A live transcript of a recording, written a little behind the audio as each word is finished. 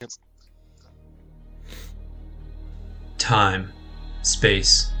Time,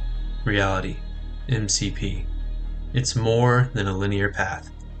 space, reality, MCP. It's more than a linear path.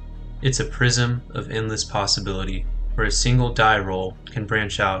 It's a prism of endless possibility where a single die roll can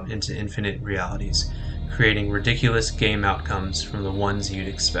branch out into infinite realities, creating ridiculous game outcomes from the ones you'd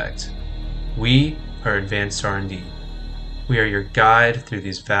expect. We are Advanced R&D. We are your guide through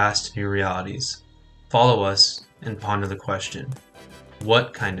these vast new realities. Follow us and ponder the question,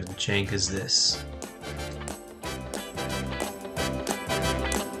 what kind of jank is this?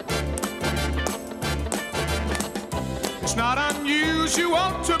 It's not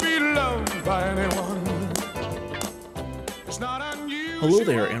unusual to be loved by anyone. It's not unusual. Hello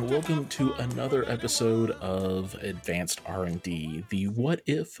there, and welcome to another episode of Advanced R&D, the what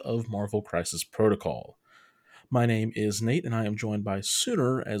if of Marvel Crisis Protocol. My name is Nate, and I am joined by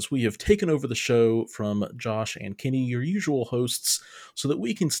Sooner as we have taken over the show from Josh and Kenny, your usual hosts, so that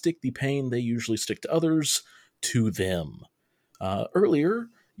we can stick the pain they usually stick to others to them. Earlier,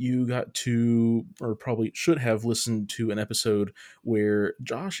 you got to, or probably should have listened to an episode where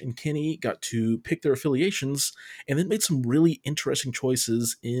Josh and Kenny got to pick their affiliations and then made some really interesting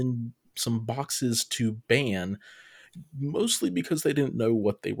choices in some boxes to ban, mostly because they didn't know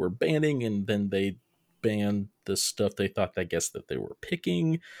what they were banning, and then they banned the stuff they thought, I guess, that they were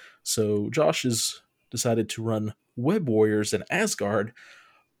picking. So Josh has decided to run Web Warriors and Asgard,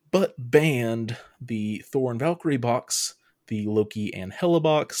 but banned the Thor and Valkyrie box, the Loki and Hela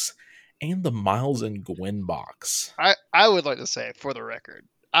box, and the Miles and Gwen box. I would like to say, for the record,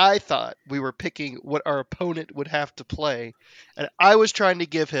 I thought we were picking what our opponent would have to play, and I was trying to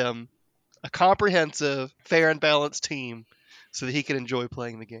give him a comprehensive, fair, and balanced team so that he could enjoy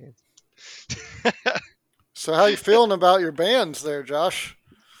playing the game. So how you feeling about your bands there, Josh?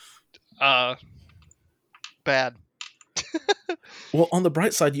 Bad. Well, on the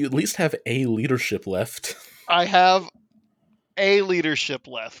bright side, you at least have a leadership left. I have a leadership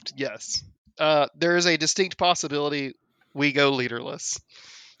left, yes. There is a distinct possibility we go leaderless.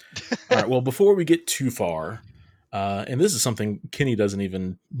 All right, well, before we get too far, and this is something Kenny doesn't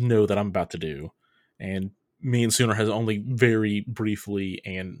even know that I'm about to do, and me and Sooner has only very briefly,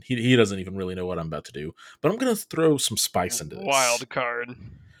 and he doesn't even really know what I'm about to do, but I'm going to throw some spice into this.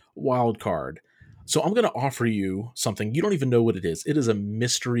 Wild card. So I'm going to offer you something. You don't even know what it is. It is a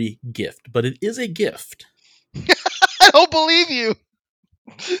mystery gift, but it is a gift. I don't believe you!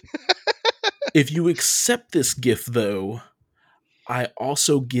 If you accept this gift, though, I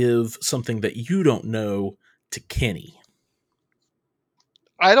also give something that you don't know to Kenny.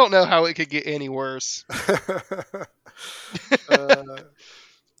 I don't know how it could get any worse.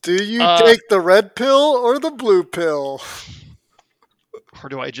 Do you take the red pill or the blue pill? Or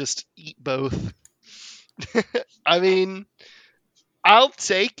do I just eat both? I mean, I'll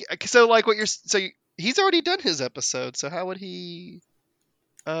take... So, like, he's already done his episode, so how would he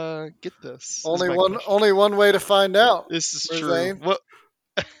get this? Only one way to find out. This is Zane. true.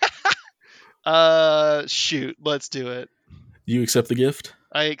 Shoot, let's do it. You accept the gift?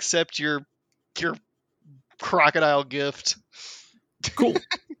 I accept your crocodile gift. Cool.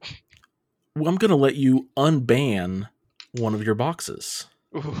 Well, I'm going to let you unban one of your boxes.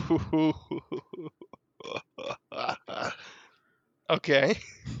 Okay.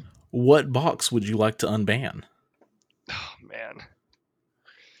 What box would you like to unban? Oh, man.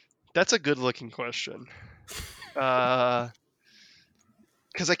 That's a good-looking question. Because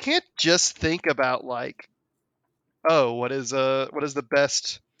I can't just think about, like, what's the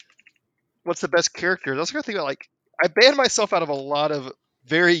best character? I was going to think about, like, I banned myself out of a lot of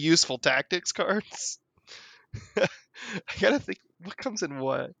very useful tactics cards. I gotta think, what comes in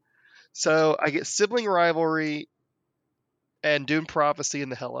what? So I get Sibling Rivalry and Doom Prophecy in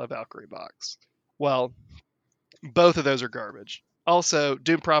the Hela Valkyrie box. Well, both of those are garbage. Also,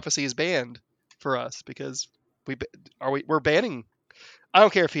 Doom Prophecy is banned for us because we're banning. I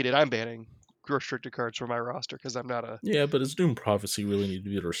don't care if he did. I'm banning restricted cards from my roster because I'm not a... Yeah, but does Doom Prophecy really need to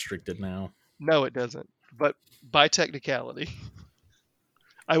be restricted now? No, it doesn't. But by technicality,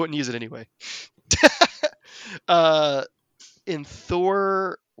 I wouldn't use it anyway. In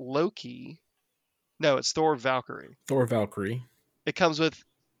Thor Loki, no, it's Thor Valkyrie. Thor Valkyrie. It comes with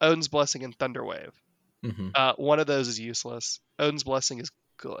Odin's Blessing and Thunderwave. Mm-hmm. One of those is useless. Odin's Blessing is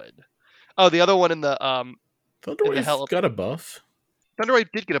good. Oh, the other one in the Thunderwave got a buff.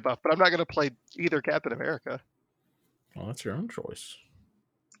 Thunderwave did get a buff, but I'm not going to play either Captain America. Well, that's your own choice.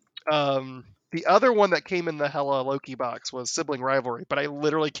 The other one that came in the Hela Loki box was Sibling Rivalry, but I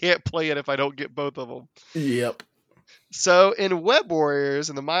literally can't play it if I don't get both of them. Yep. So in Web Warriors,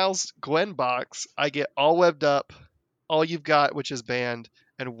 in the Miles Gwen box, I get All Webbed Up, All You've Got, which is banned,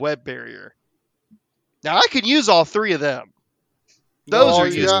 and Web Barrier. Now I can use all 3 of them. Those No, are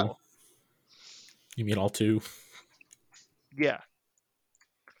yeah. useful. You mean all 2? Yeah.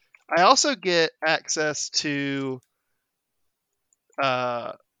 I also get access to.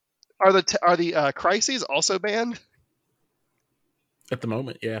 Are the crises also banned? At the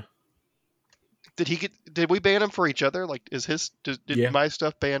moment, yeah. Did we ban him for each other? Like, did Yeah. my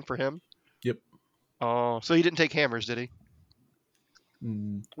stuff ban for him? Yep. Oh, so he didn't take hammers, did he?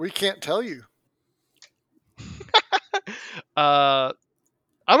 We can't tell you. I'm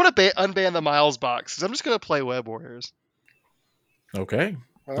gonna unban the Miles box because I'm just gonna play Web Warriors. Okay.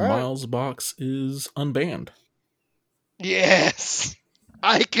 All The right. Miles box is unbanned. Yes,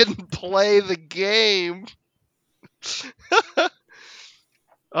 I can play the game.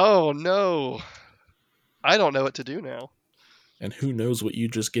 Oh no, I don't know what to do now. And who knows what you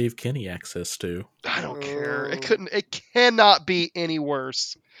just gave Kenny access to? I don't care. Oh. It cannot be any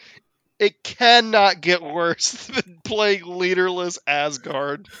worse. It cannot get worse than playing leaderless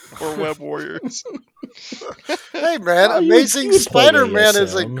Asgard or Web Warriors. Hey, man, Oh, you Amazing would play Spider-Man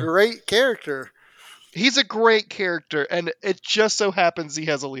is a ASM. great character. He's a great character, and it just so happens he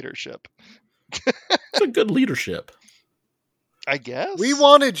has a leadership. It's a good leadership. I guess. We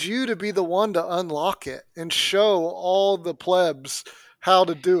wanted you to be the one to unlock it and show all the plebs how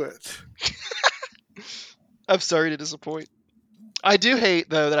to do it. I'm sorry to disappoint. I do hate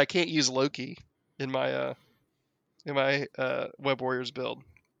though that I can't use Loki in my Web Warriors build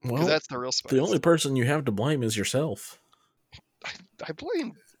because Well, that's the real spice. the only person you have to blame is yourself. I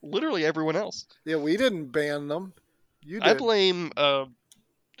blame literally everyone else. Yeah, we didn't ban them. You did. I blame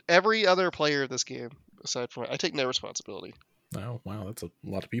every other player of this game aside from I take no responsibility. Oh, wow, that's a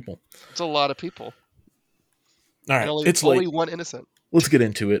lot of people. It's a lot of people. All right, And only, it's only late. one innocent. Let's get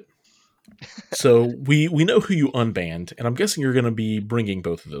into it. So we know who you unbanned, and I'm guessing you're going to be bringing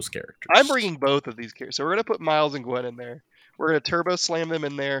both of those characters. I'm bringing both of these characters. So we're going to put Miles and Gwen in there. We're going to turbo slam them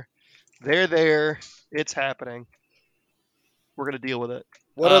in there. They're there. It's happening. We're going to deal with it.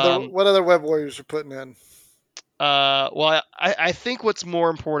 What other Web Warriors are putting in? Well, I think what's more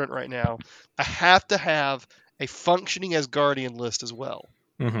important right now, I have to have a functioning as Guardian list as well.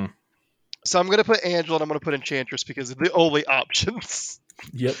 Mm-hmm. So I'm going to put Angela and I'm going to put Enchantress because they're the only options.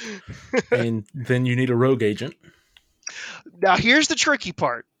 Yep. And then you need a rogue agent. Now, here's the tricky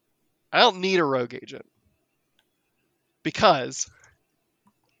part. I don't need a rogue agent because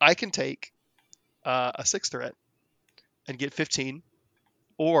I can take a 6 threat and get 15,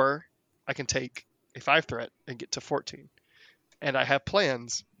 or I can take a 5 threat and get to 14. And I have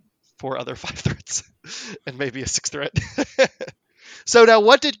plans for other 5 threats and maybe a 6 threat. So now,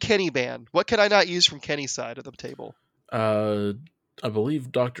 what did Kenny ban? What can I not use from Kenny's side of the table? I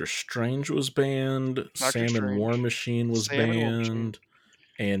believe Doctor Strange was banned. Sam Strange. and War Machine was Sam and War Machine. banned.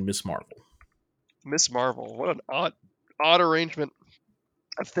 And Miss Marvel. Miss Marvel. What an odd arrangement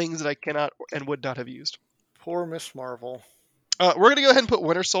of things that I cannot and would not have used. Poor Miss Marvel. We're going to go ahead and put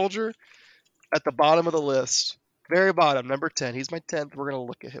Winter Soldier at the bottom of the list. Very bottom, number 10. He's my 10th. We're going to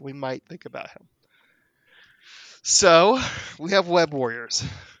look at him. We might think about him. So, we have Web Warriors.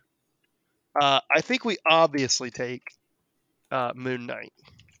 I think we obviously take Moon Knight.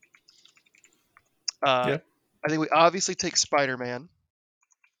 Yep. I think we obviously take Spider-Man.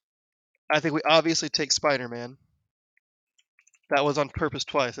 I think we obviously take Spider-Man. That was on purpose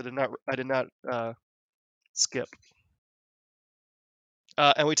twice. I did not skip.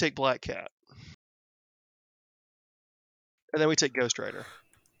 And we take Black Cat. And then we take Ghost Rider.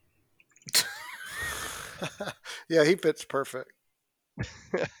 Yeah, he fits perfect.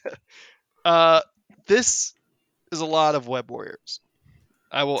 This is a lot of Web Warriors.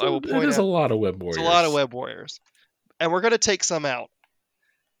 I will point It is out. a lot of Web Warriors. It's a lot of Web Warriors. And we're going to take some out.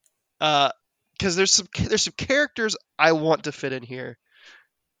 Because there's some characters I want to fit in here.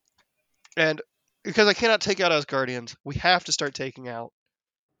 And because I cannot take out Asgardians, we have to start taking out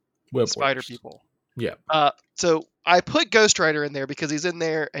Web Spider Warriors. people. Yeah. So I put Ghost Rider in there because he's in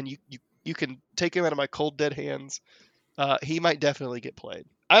there and you can take him out of my cold dead hands. He might definitely get played.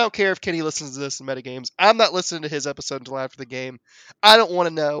 I don't care if Kenny listens to this in metagames. I'm not listening to his episode until after the game. I don't want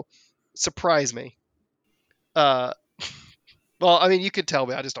to know. Surprise me. Well, I mean, you could tell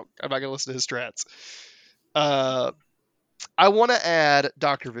me. I'm not going to listen to his strats. I want to add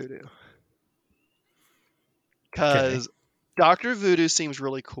Dr. Voodoo. Because Dr. Voodoo seems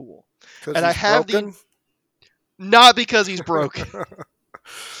really cool. And I have broken? not because he's broken.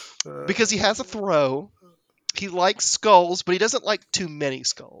 Because he has a throw. He likes skulls, but he doesn't like too many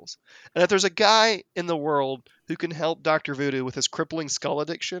skulls. And if there's a guy in the world who can help Dr. Voodoo with his crippling skull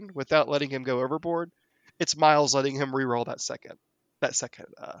addiction without letting him go overboard, it's Miles letting him reroll that second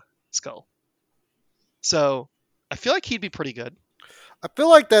skull. So I feel like he'd be pretty good. I feel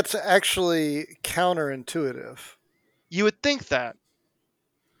like that's actually counterintuitive. You would think that,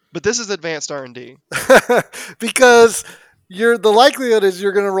 but this is advanced R&D. Because the likelihood is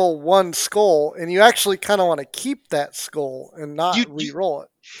you're going to roll one skull, and you actually kind of want to keep that skull and not re-roll it.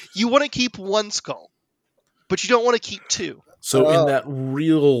 You want to keep one skull, but you don't want to keep two. So in that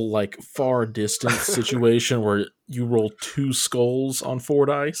real like far distance situation where you roll 2 skulls on 4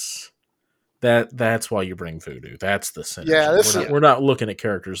 dice, that's why you bring Voodoo. That's the synergy. Yeah, we're not looking at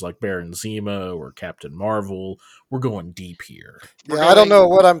characters like Baron Zemo or Captain Marvel. We're going deep here. I don't know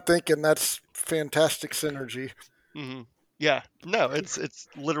what I'm thinking. That's fantastic synergy. Mm-hmm. Yeah, no, it's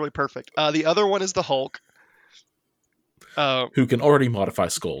literally perfect. The other one is the Hulk, who can already modify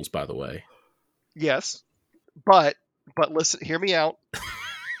skulls, by the way. Yes, but listen, hear me out.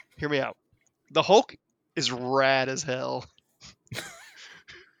 Hear me out. The Hulk is rad as hell.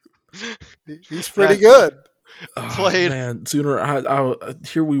 He's pretty good. Played. Man,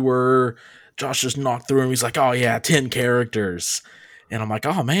 here we were. Josh just knocked through him. He's like, "Oh yeah, 10 characters," and I'm like,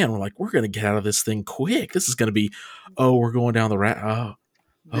 "Oh man, we're gonna get out of this thing quick. This is gonna be, we're going down the rat. Oh,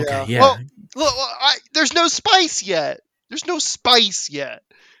 okay, yeah." Well, look, there's no spice yet.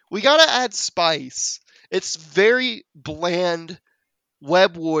 We gotta add spice. It's very bland.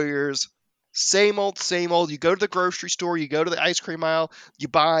 Web Warriors, same old, same old. You go to the grocery store, you go to the ice cream aisle, you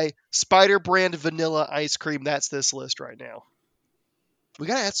buy Spider brand vanilla ice cream. That's this list right now. We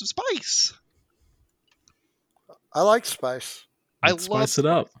gotta add some spice. I like spice. Let's spice it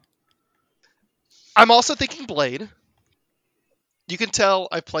up. I'm also thinking Blade. You can tell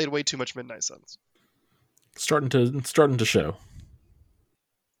I've played way too much Midnight Suns. Starting to show.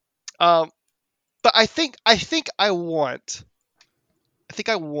 But I think I want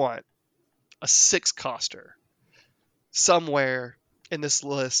a 6-coster somewhere in this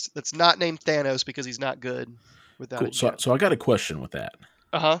list that's not named Thanos because he's not good without cool. it. So I got a question with that.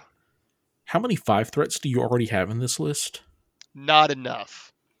 Uh-huh. How many 5 threats do you already have in this list? Not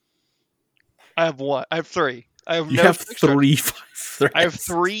enough. I have 1. I have 3. You have 3 5 threats. I have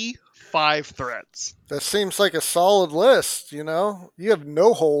 3 5 threats. That seems like a solid list, you know? You have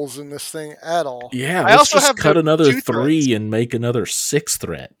no holes in this thing at all. Yeah, let's just cut another 3 and make another 6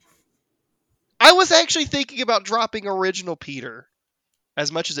 threat. I was actually thinking about dropping Original Peter,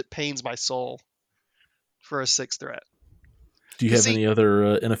 as much as it pains my soul, for a 6 threat. Do you have any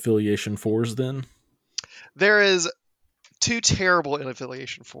other inaffiliation 4s then? There is 2 terrible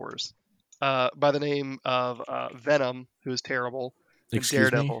inaffiliation 4s by the name of Venom, who is terrible, and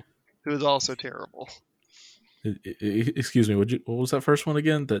Daredevil, who is also terrible. Excuse me, what was that first one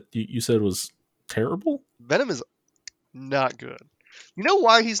again that you said was terrible? Venom is not good. You know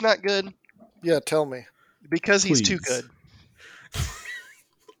why he's not good? Yeah, tell me. Because he's too good.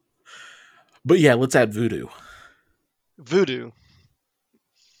 But yeah, let's add Voodoo.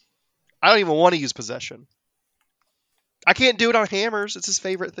 I don't even want to use Possession. I can't do it on hammers. It's his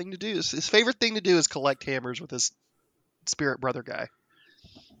favorite thing to do. His favorite thing to do is collect hammers with his spirit brother guy.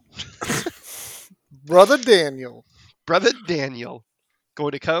 Brother Daniel.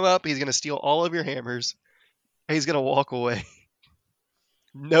 Going to come up, he's going to steal all of your hammers, and he's going to walk away.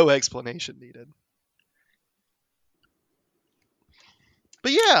 No explanation needed.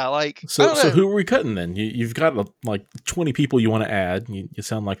 But yeah, like... So who are we cutting then? You've got like 20 people you want to add. You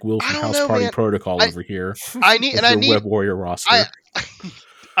sound like Will from House Party Protocol over here. I need Web Warrior roster.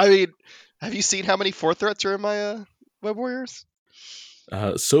 I mean, have you seen how many 4 threats are in my Web Warriors?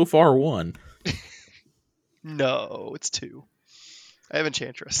 So far, 1. No, it's 2. I have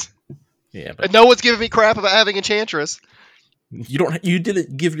Enchantress. Yeah, and no one's giving me crap about having Enchantress. You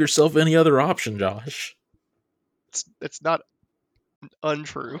didn't give yourself any other option, Josh. It's not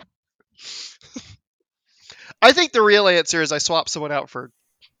untrue. I think the real answer is I swap someone out for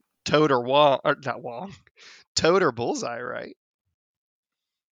Toad or Wong, or not Wong, Toad or Bullseye, right?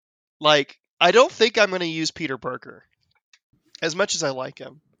 Like, I don't think I'm going to use Peter Parker, as much as I like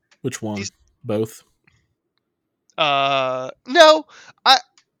him. Which one? Both? No, I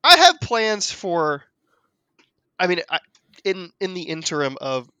have plans for. I mean, in the interim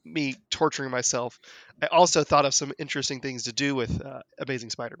of me torturing myself, I also thought of some interesting things to do with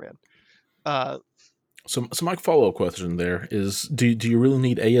Amazing Spider-Man. So my follow-up question there is: Do you really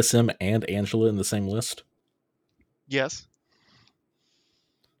need ASM and Angela in the same list? Yes.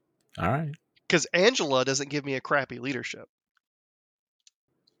 All right. Because Angela doesn't give me a crappy leadership,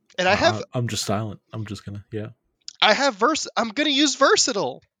 and I'm just silent. I'm just gonna I have I'm gonna use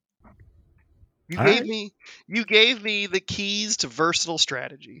versatile. You gave me the keys to versatile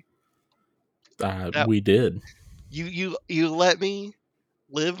strategy. We did. You let me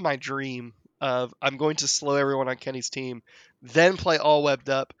live my dream of I'm going to slow everyone on Kenny's team, then play all webbed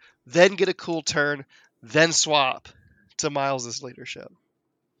up, then get a cool turn, then swap to Miles' leadership.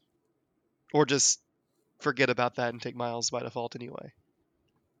 Or just forget about that and take Miles by default anyway.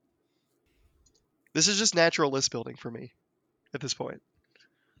 This is just natural list building for me at this point.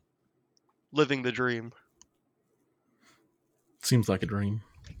 Living the dream. Seems like a dream.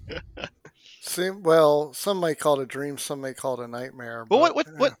 Well, some may call it a dream, some may call it a nightmare. Well,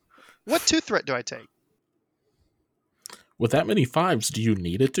 what 2 threat do I take? With that many 5s, do you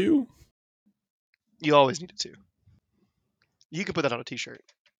need a 2? You always need a 2. You can put that on a t-shirt.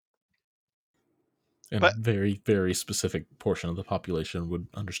 And a very, very specific portion of the population would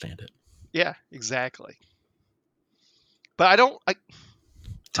understand it. Yeah, exactly. But I don't... All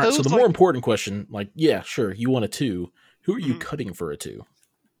right, so the more important question, yeah, sure, you want a 2. Who are you cutting for a 2?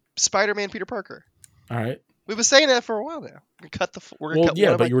 Spider-Man Peter Parker. All right. We've been saying that for a while now. We're gonna cut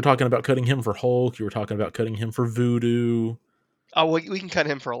yeah, but you were talking about cutting him for Hulk. You were talking about cutting him for Voodoo. Oh, well, we can cut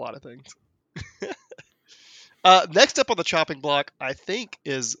him for a lot of things. Next up on the chopping block, I think,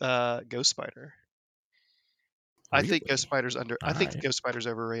 is Ghost Spider. Really? I think Ghost Spider's Ghost Spider's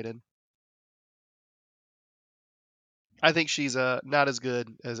overrated. I think she's not as good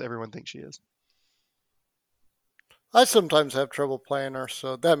as everyone thinks she is. I sometimes have trouble playing her,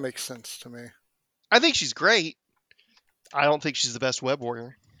 so that makes sense to me. I think she's great. I don't think she's the best web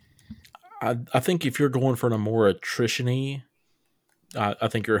warrior. I think if you're going for a more attrition-y, I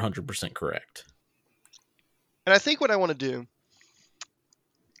think you're 100% correct. And I think what I want to do,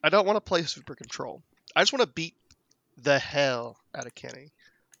 I don't want to play Super Control. I just want to beat the hell out of Kenny.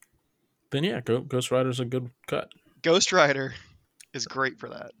 Then yeah, Ghost Rider's a good cut. Ghost Rider is great for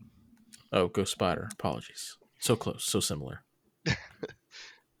that. Oh, Ghost Spider. Apologies. So close, so similar.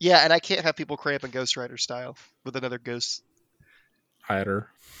 Yeah, and I can't have people cramp in Ghost Rider style with another Ghost Rider.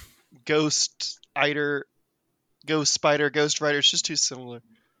 Ghost Rider, Ghost Spider, Ghost Rider. It's just too similar.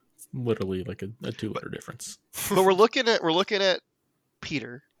 Literally like a 2-letter difference. But we're looking at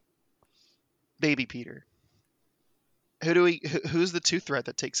Peter, baby Peter. Who's the 2 threat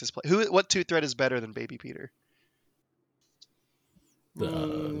that takes his place? What 2 threat is better than baby Peter?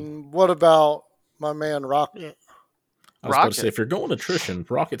 What about my man Rocket? I was about to say, if you're going attrition,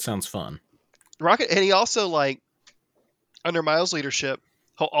 Rocket sounds fun. Rocket, and he also, under Miles' leadership,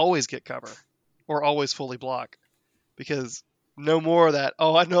 he'll always get cover or always fully block because no more of that.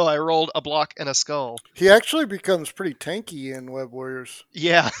 Oh, I know I rolled a block and a skull. He actually becomes pretty tanky in Web Warriors.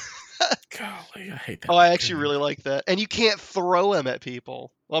 Yeah. Golly, I hate that. Oh, I actually really like that. And you can't throw him at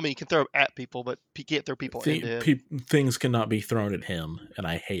people. Well, I mean, you can throw him at people, but you can't throw people into him. Things cannot be thrown at him, and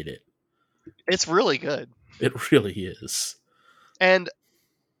I hate it. It's really good. It really is. And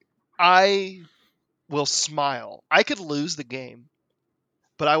I will smile. I could lose the game,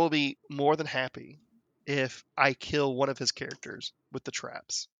 but I will be more than happy if I kill one of his characters with the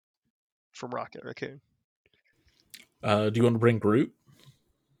traps from Rocket Raccoon. Do you want to bring Groot?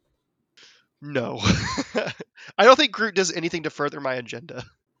 No. I don't think Groot does anything to further my agenda.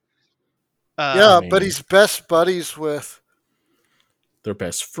 But he's best buddies with... They're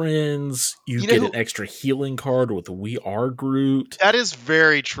best friends. You get an extra healing card with We Are Groot. That is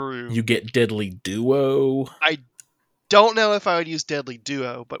very true. You get Deadly Duo. I don't know if I would use Deadly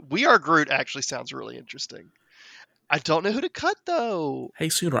Duo, but We Are Groot actually sounds really interesting. I don't know who to cut, though. Hey,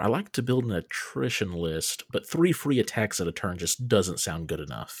 Sooner, I like to build an attrition list, but 3 free attacks at a turn just doesn't sound good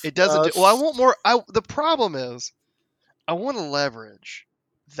enough. It doesn't. I want more. The problem is, I want to leverage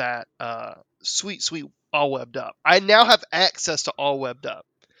that sweet all webbed up. I now have access to all webbed up.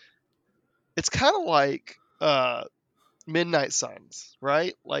 It's kind of like Midnight Suns,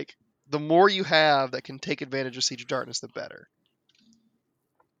 right? Like, the more you have that can take advantage of Siege of Darkness, the better.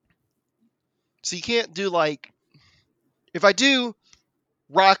 So you can't do if I do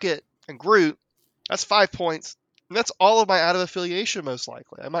Rocket and Groot, that's 5 points. And that's all of my out of affiliation, most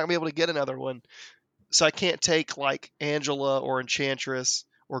likely. I might be able to get another one. So I can't take Angela or Enchantress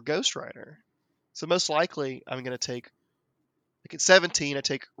or Ghost Rider. So most likely I'm going to take, at 17, I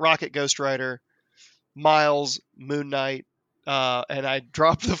take Rocket, Ghost Rider, Miles, Moon Knight, and I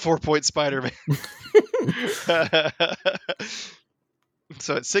drop the 4-point Spider-Man.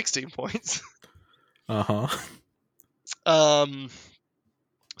 So it's 16 points. Uh-huh.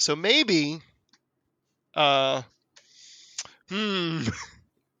 So maybe, oh,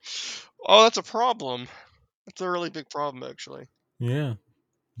 that's a problem. That's a really big problem, actually. Yeah.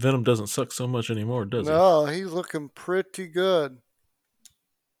 Venom doesn't suck so much anymore, does he? No, he's looking pretty good.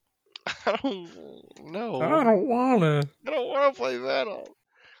 I don't know. I don't want to play Venom.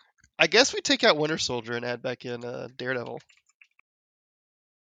 I guess we take out Winter Soldier and add back in Daredevil.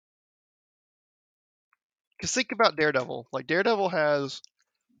 Because think about Daredevil. Like, Daredevil has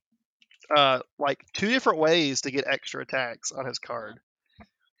like 2 different ways to get extra attacks on his card.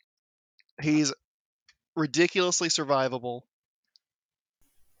 He's ridiculously survivable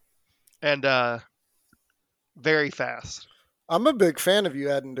and very fast. I'm a big fan of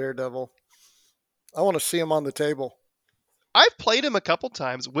you adding Daredevil. I want to see him on the table. I've played him a couple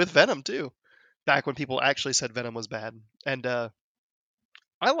times with Venom too, back when people actually said Venom was bad, and I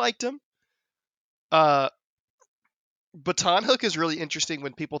liked him. Baton Hook is really interesting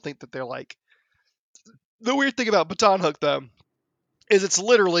when people think that they're like. The weird thing about Baton Hook, though, is it's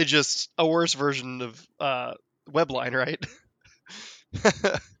literally just a worse version of Webline, right?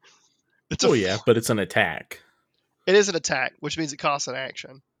 Yeah, but it's an attack. It is an attack, which means it costs an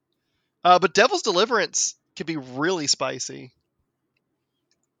action. But Devil's Deliverance can be really spicy.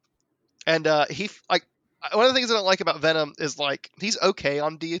 And one of the things I don't like about Venom is like he's okay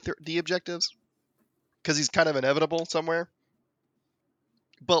on D objectives because he's kind of inevitable somewhere.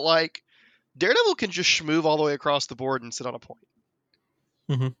 But like Daredevil can just schmoove all the way across the board and sit on a point.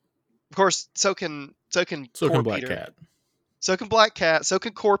 Mm-hmm. Of course, so can Black Cat. So can Black Cat. So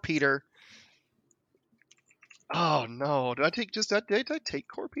can Core Peter. Oh no! Did I take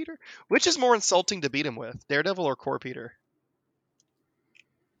Core Peter? Which is more insulting to beat him with, Daredevil or Core Peter?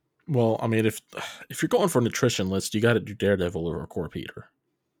 Well, I mean, if you're going for an attrition list, you got to do Daredevil or Core Peter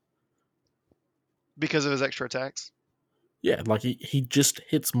because of his extra attacks. Yeah, like he just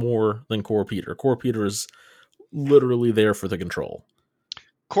hits more than Core Peter. Core Peter is literally there for the control.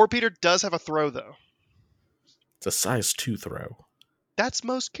 Core Peter does have a throw, though. It's a size 2 throw. That's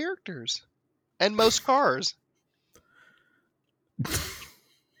most characters. And most cars.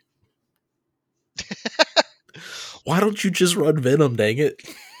 Why don't you just run Venom, dang it?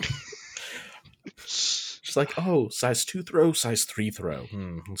 Just like, oh, size 2 throw, size 3 throw.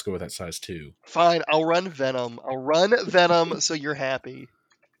 Let's go with that size 2. Fine, I'll run Venom. So you're happy.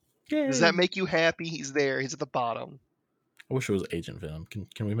 Yay. Does that make you happy? He's there. He's at the bottom. I wish it was Agent Venom.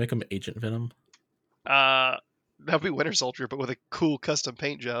 Can we make him Agent Venom? That'd be Winter Soldier, but with a cool custom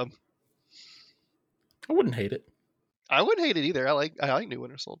paint job. I wouldn't hate it. I wouldn't hate it either. I like New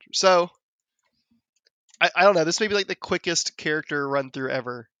Winter Soldier. So, I don't know. This may be like the quickest character run through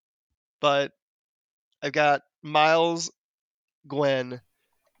ever, but I've got Miles, Gwen,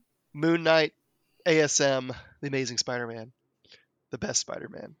 Moon Knight, ASM, the Amazing Spider-Man, the best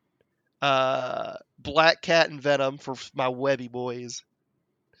Spider-Man, Black Cat and Venom for my Webby boys,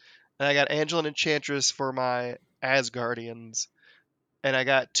 and I got Angela and Enchantress for my Asgardians, and I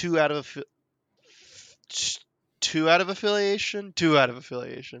got two out of affiliation.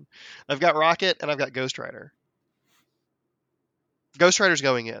 I've got Rocket and I've got Ghost Rider. Ghost Rider's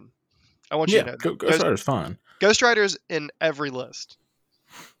going in. I want you to know. Ghost Rider's fine. Ghost Rider's in every list.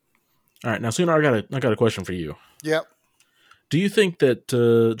 All right, now Sooner, I got a question for you. Yep. Do you think that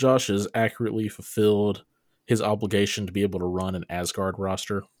Josh has accurately fulfilled his obligation to be able to run an Asgard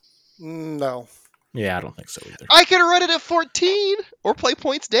roster? No. Yeah, I don't think so either. I can run it at 14 or play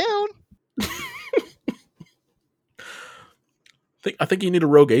points down. I think you need a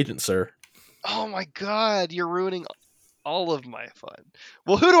rogue agent, sir. Oh my god, you're ruining all of my fun.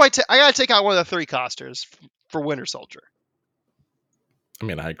 Well, who do I take? I gotta take out one of the 3 costers for Winter Soldier. I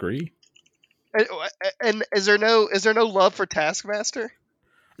mean, I agree. And is there no love for Taskmaster?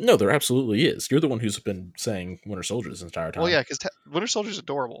 No, there absolutely is. You're the one who's been saying Winter Soldier this entire time. Well, yeah, because Winter Soldier's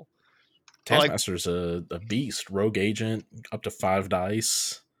adorable. Taskmaster's a beast. Rogue agent, up to 5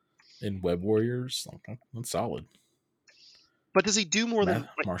 dice in Web Warriors. That's solid. But does he do more than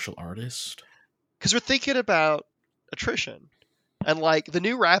martial artist? Because we're thinking about attrition, and like the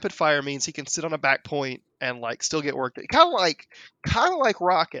new rapid fire means he can sit on a back point and like still get work done. Kind of like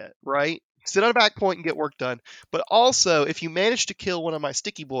Rocket, right? Sit on a back point and get work done. But also, if you manage to kill one of my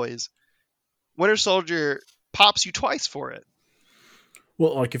sticky boys, Winter Soldier pops you twice for it.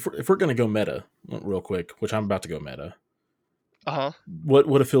 Well, like if we're gonna go meta real quick, which I'm about to go meta.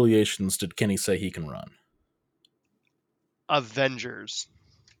 What affiliations did Kenny say he can run? Avengers.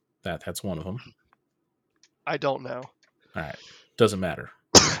 That's one of them. I don't know. All right, doesn't matter.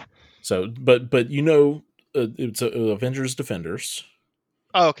 So, but it's Avengers Defenders.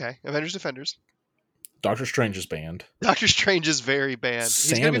 Oh, okay. Avengers Defenders. Doctor Strange is banned. Doctor Strange is very banned.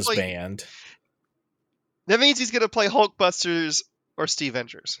 Sam is banned. That means he's going to play Hulkbusters or Steve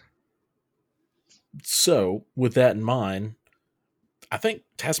Vengers. So, with that in mind, I think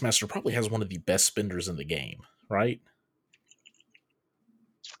Taskmaster probably has one of the best spenders in the game, right?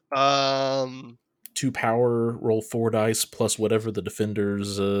 2 power, roll 4 dice, plus whatever the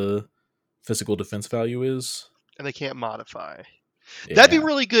defender's physical defense value is. And they can't modify. Yeah. That'd be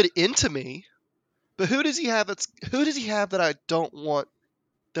really good into me, But who does he have that I don't want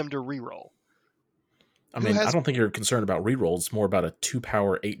them to reroll? I mean, I don't think you're concerned about rerolls. It's more about a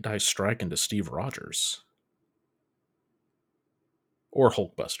 2-power 8-dice strike into Steve Rogers. Or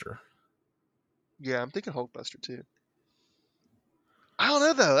Hulkbuster. Yeah, I'm thinking Hulkbuster too. I don't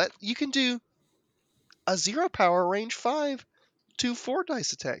know though. You can do a 0-power range 5 to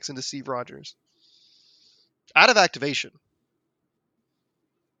 4-dice attacks into Steve Rogers. Out of activation.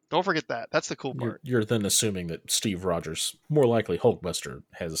 Don't forget that. That's the cool part. You're then assuming that Steve Rogers, more likely Hulkbuster,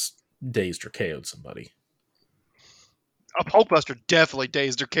 has dazed or KO'd somebody. A Hulkbuster definitely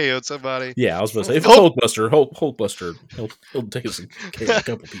dazed or KO'd somebody. Yeah, I was going to say, if it's Hulkbuster, he'll daze and KO a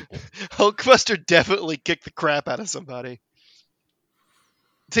couple people. Hulkbuster definitely kicked the crap out of somebody.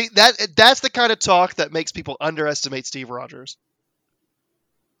 See, that's the kind of talk that makes people underestimate Steve Rogers.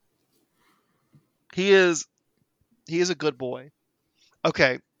 He is a good boy.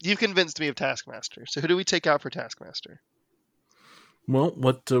 Okay, you've convinced me of Taskmaster. So who do we take out for Taskmaster? Well,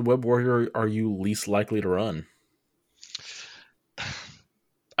 what Web Warrior are you least likely to run?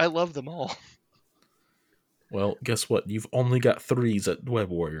 I love them all. Well, guess what? You've only got 3s at Web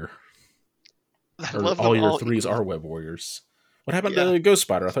Warrior. All your 3s are Web Warriors. What happened to Ghost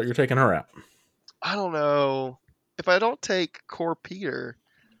Spider? I thought you were taking her out. I don't know. If I don't take Core Peter,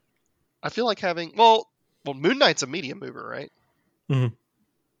 I feel like having... Well, Moon Knight's a medium mover, right? Mm-hmm.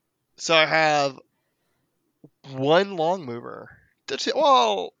 So I have 1 long mover.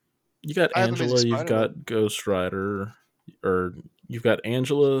 Well... You got Angela, you've got Ghost Rider, or you've got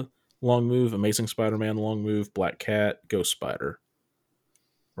Angela, long move, Amazing Spider-Man, long move, Black Cat, Ghost Spider.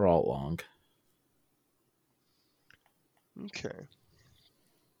 We're all long. Okay.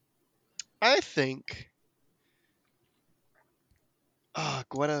 I think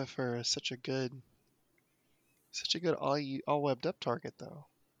Gwennifer is such a good all webbed up target though.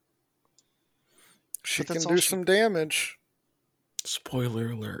 She can do some damage.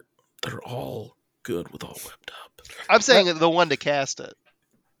 Spoiler alert. They're all good with all webbed up. I'm saying the one to cast it.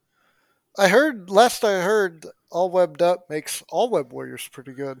 Last I heard, all webbed up makes all Web Warriors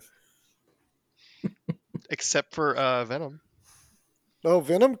pretty good. Except for Venom. No,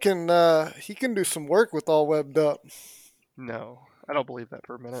 Venom can do some work with all webbed up. No, I don't believe that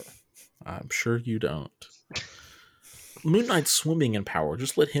for a minute. I'm sure you don't. Moon Knight's swimming in power.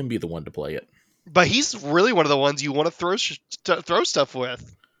 Just let him be the one to play it. But he's really one of the ones you want to throw stuff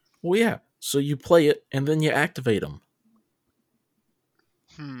with. Well, yeah. So you play it, and then you activate him.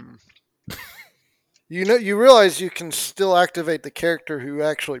 You realize you can still activate the character who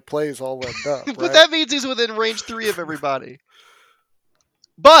actually plays all webbed up, right? But that means he's within range 3 of everybody.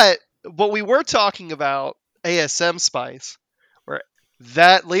 But we were talking about ASM Spice, where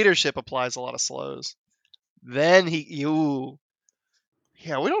that leadership applies a lot of slows. Then we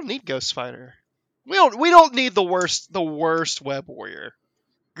don't need Ghost Spider. We don't need the worst Web Warrior.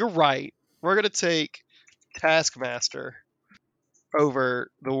 You're right. We're gonna take Taskmaster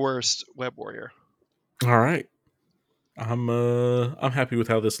over the worst Web Warrior. All right. I'm happy with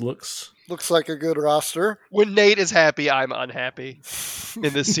how this looks. Looks like a good roster. When Nate is happy, I'm unhappy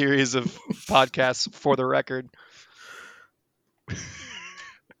in this series of podcasts, for the record.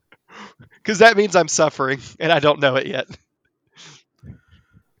 Because that means I'm suffering, and I don't know it yet.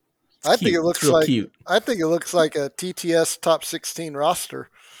 I think it looks like a TTS top 16 roster.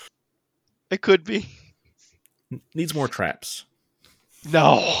 It could be. Needs more traps.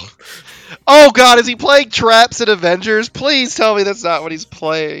 No. Oh God, is he playing traps in Avengers? Please tell me that's not what he's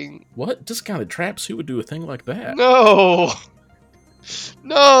playing. What? Discounted traps? Who would do a thing like that? No.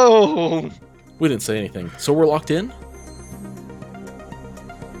 No. We didn't say anything. So we're locked in?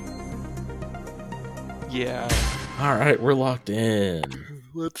 Yeah. All right, we're locked in.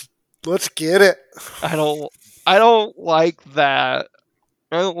 Let's get it. I don't like that.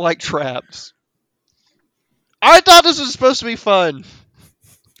 I don't like traps. I thought this was supposed to be fun.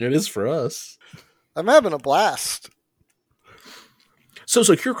 It is for us. I'm having a blast. So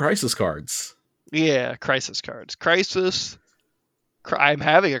Cure Crisis cards. Yeah, crisis cards. I'm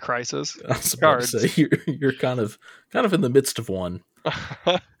having a crisis. I was about to say you're kind of in the midst of one.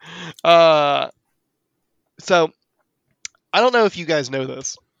 So I don't know if you guys know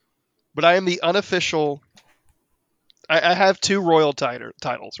this, but I am the unofficial. I have 2 royal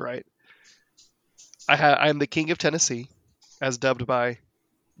titles, right? I am the King of Tennessee, as dubbed by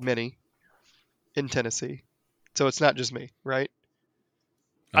many in Tennessee. So it's not just me, right?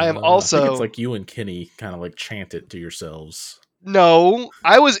 I am also. I think it's like you and Kenny kind of like chant it to yourselves. No,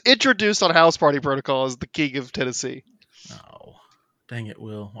 I was introduced on House Party Protocol as the King of Tennessee. Oh, dang it,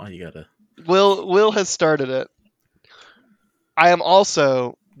 Will! Why you gotta? Will has started it. I am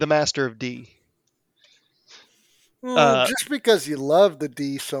also the Master of D. Just because you love the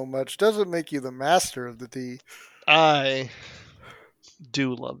D so much doesn't make you the master of the D. I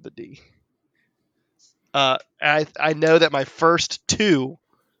do love the D. I know that my first two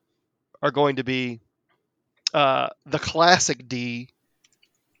are going to be the classic D,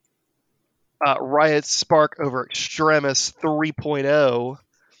 Riot Spark over Extremis 3.0,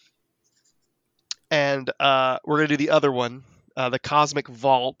 and we're going to do the other one, the Cosmic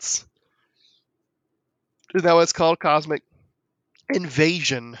Vaults. Is that what it's called? Cosmic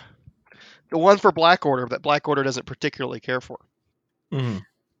Invasion. The one for Black Order that Black Order doesn't particularly care for.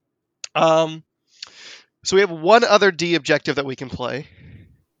 Mm-hmm. So we have one other D objective that we can play.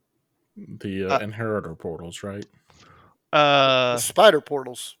 The Inheritor portals, right? The spider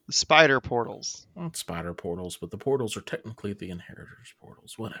portals. Spider portals. Well, it's spider portals, but the portals are technically the Inheritors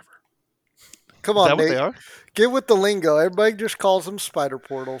portals. Whatever. Come on, Is that what Nate. they are? Get with the lingo. Everybody just calls them spider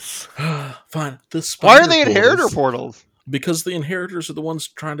portals. Fine. Why are they Inheritor portals? Because the Inheritors are the ones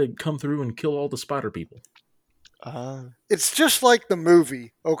trying to come through and kill all the spider people. It's just like the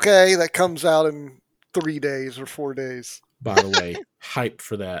movie, okay, that comes out in 3 days or 4 days. By the way, hyped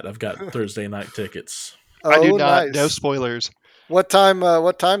for that. I've got Thursday night tickets. I do not. Nice. No spoilers. What time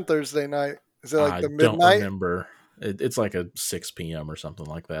Thursday night? Is it like the midnight? I don't remember. It's like a 6 p.m. or something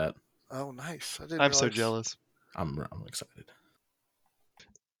like that. Oh, nice. I'm so jealous. I'm excited.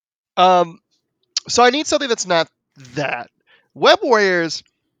 So I need something that's not that. Web Warriors,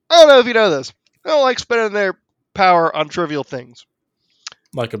 I don't know if you know this, they don't like spending their power on trivial things.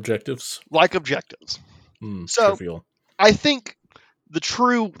 Like objectives? Like objectives. So trivial. I think the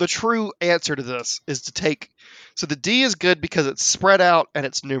true answer to this is to take... So the D is good because it's spread out and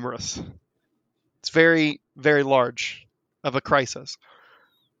it's numerous. It's very, very large of a crisis.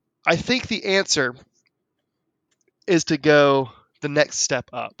 I think the answer is to go the next step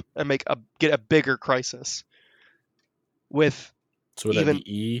up and get a bigger crisis. So would that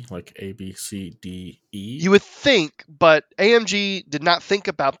be E, like A, B, C, D, E? You would think, but AMG did not think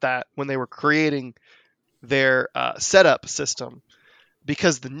about that when they were creating their setup system,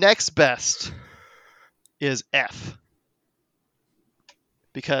 because the next best is F.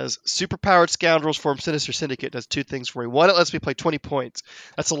 Because Superpowered Scoundrels form Sinister Syndicate does two things for me. One, it lets me play 20 points.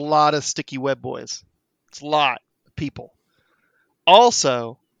 That's a lot of sticky web boys. It's a lot of people.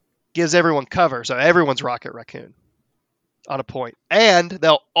 Also, gives everyone cover, so everyone's Rocket Raccoon on a point. And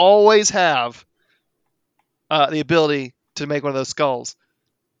they'll always have the ability to make one of those skulls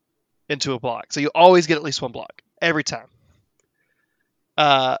into a block. So you always get at least one block, every time.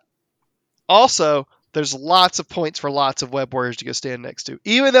 Also, there's lots of points for lots of Web Warriors to go stand next to.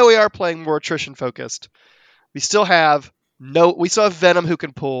 Even though we are playing more attrition focused, we still have Venom who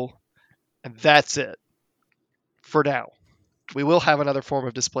can pull, and that's it for now. We will have another form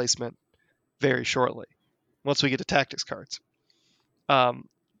of displacement very shortly once we get to tactics cards. But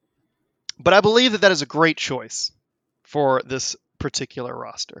I believe that is a great choice for this particular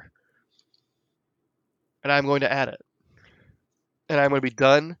roster. And I'm going to add it. And I'm going to be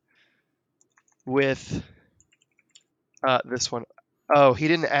done with this one. Oh, he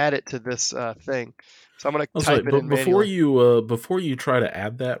didn't add it to this thing. So I'm going to type it in manually. Before you try to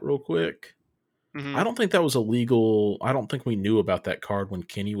add that real quick, Mm-hmm. I don't think that was illegal. I don't think we knew about that card when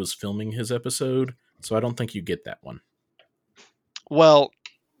Kenny was filming his episode, so I don't think you get that one. Well,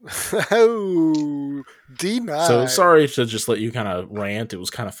 oh, D9. So sorry to just let you kind of rant. It was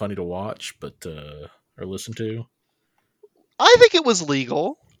kind of funny to watch, or listen to. I think it was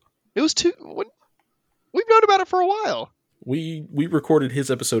legal. It was we've known about it for a while. We recorded his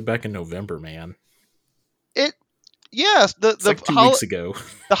episode back in November, man. Yes, it's like 2 weeks ago.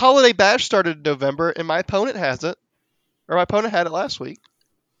 The Holiday Bash started in November, and my opponent has it. Or my opponent had it last week.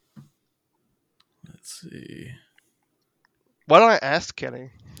 Let's see. Why don't I ask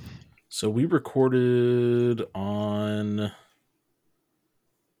Kenny? So we recorded on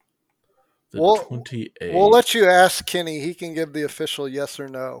the 28th. We'll let you ask Kenny. He can give the official yes or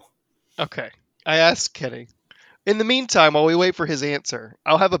no. Okay. I asked Kenny. In the meantime, while we wait for his answer,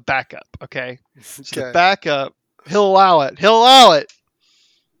 I'll have a backup, okay? So the backup, he'll allow it. He'll allow it.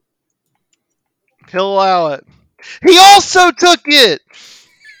 He'll allow it. He also took it!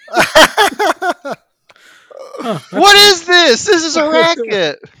 What is this? This is a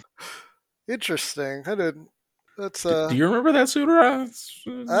racket. Interesting. I didn't. That's Do you remember that, Suter?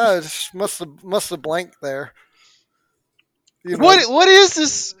 Must have blanked there. What is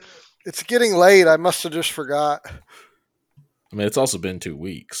this? It's getting late. I must have just forgot. I mean, it's also been 2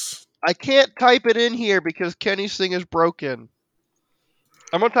 weeks. I can't type it in here because Kenny's thing is broken.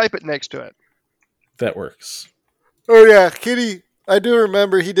 I'm gonna type it next to it. That works. Oh yeah, Kenny. I do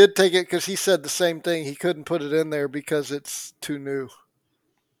remember he did take it because he said the same thing. He couldn't put it in there because it's too new.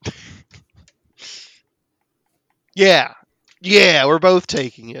 Yeah. Yeah, we're both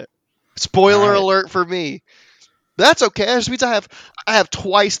taking it. Spoiler All right. alert for me. That's okay. That just means I have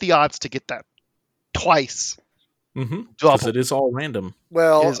twice the odds to get that. Twice. Because Double. it is all random.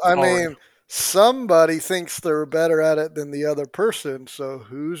 Well, I mean, somebody thinks they're better at it than the other person, so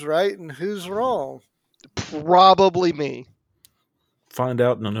who's right and who's wrong? Probably me. Find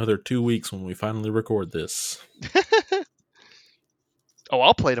out in another 2 weeks when we finally record this. Oh,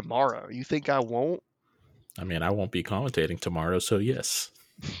 I'll play tomorrow. You think I won't? I mean, I won't be commentating tomorrow, so yes.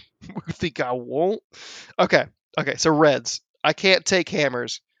 You think I won't? Okay. Okay, so Reds. I can't take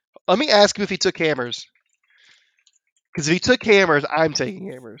hammers. Let me ask him if he took hammers. Because if he took hammers, I'm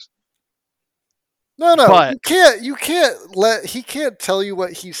taking hammers. No, But- you can't let he can't tell you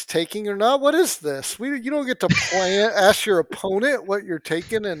what he's taking or not. What is this? You don't get to plan ask your opponent what you're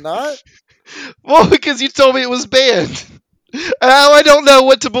taking and not. Well, because you told me it was banned. Now I don't know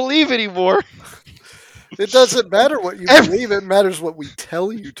what to believe anymore. It doesn't matter what you believe, it matters what we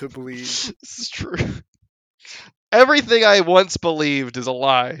tell you to believe. This is true. Everything I once believed is a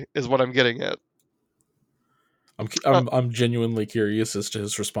lie, is what I'm getting at. I'm genuinely curious as to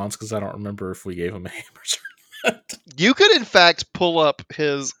his response because I don't remember if we gave him hammers or not. You could, in fact, pull up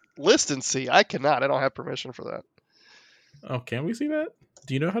his list and see. I cannot. I don't have permission for that. Oh, can we see that?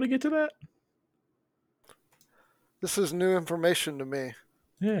 Do you know how to get to that? This is new information to me.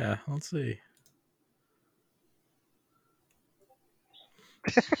 Yeah, let's see.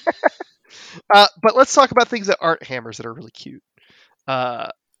 But let's talk about things that aren't hammers that are really cute.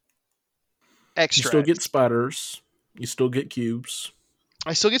 Extract. You still get spiders. You still get cubes.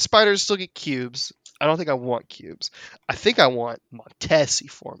 I still get spiders, still get cubes. I don't think I want cubes. I think I want Montesi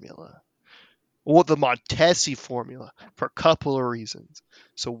formula. I want the Montesi formula for a couple of reasons.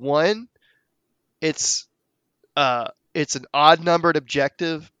 So one, it's an odd numbered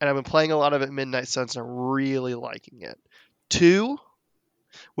objective, and I've been playing a lot of it Midnight Suns, and I'm really liking it. Two,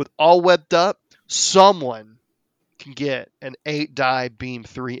 with all webbed up, someone can get an 8-die beam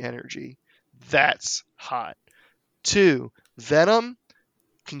 3 energy. That's hot. 2, Venom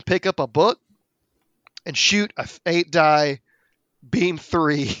can pick up a book and shoot a 8-die beam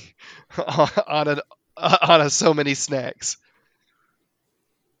 3 on a so many snacks.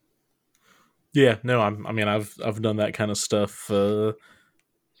 Yeah, no, I've done that kind of stuff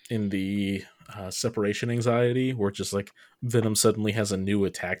in the separation anxiety, where it's just like Venom suddenly has a new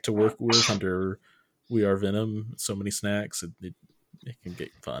attack to work with under We Are Venom. So many snacks, it can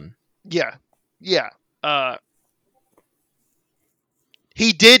get fun. Yeah.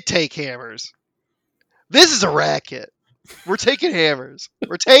 He did take hammers. This is a racket. We're taking hammers.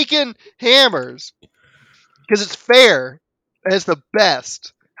 We're taking hammers because it's fair and it's the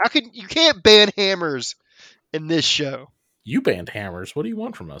best. You can't ban hammers in this show? You banned hammers. What do you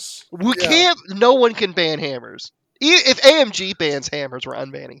want from us? We can't. No one can ban hammers. If AMG bans hammers, we're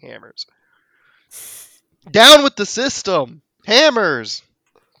unbanning hammers. Down with the system. Hammers.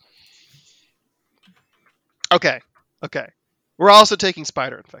 Okay. We're also taking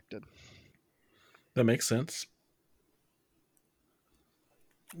Spider Infected. That makes sense.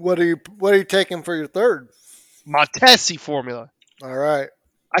 What are you taking for your third? Montesi formula. All right.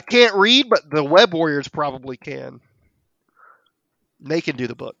 I can't read, but the Web Warriors probably can. They can do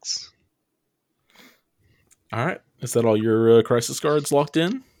the books. All right. Is that all your crisis cards locked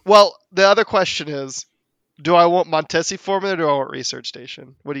in? Well, the other question is, do I want Montesi formula or do I want Research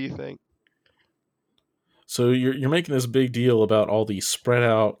Station? What do you think? So you're making this big deal about all these spread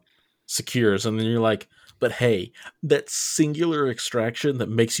out secures, and then you're like, but hey, that singular extraction that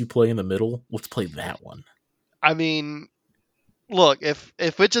makes you play in the middle, let's play that one. I mean, look, if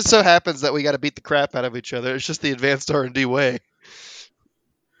it just so happens that we got to beat the crap out of each other, it's just the advanced R&D way.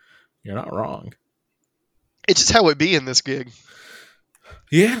 You're not wrong. It's just how it be in this gig.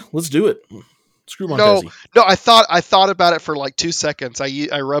 Yeah, let's do it. Screw Montesi. No, I thought about it for like 2 seconds.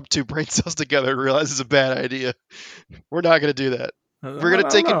 I rubbed 2 brain cells together and realized it's a bad idea. We're not going to do that. We're going to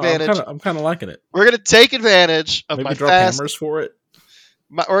take advantage. I'm kind of liking it. We're going to take advantage of Maybe my drop fast. hammers for it.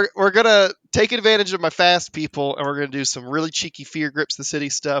 We're going to take advantage of my fast people, and we're going to do some really cheeky fear grips the city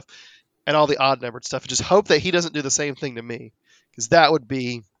stuff and all the odd numbered stuff. And just hope that he doesn't do the same thing to me, because that would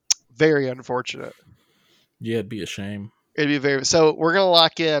be very unfortunate. Yeah, it'd be a shame. It'd be very. So we're going to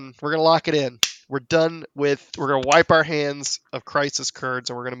lock in. We're going to lock it in. We're done with. We're going to wipe our hands of crisis cards,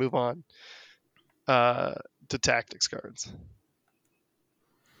 and we're going to move on to tactics cards.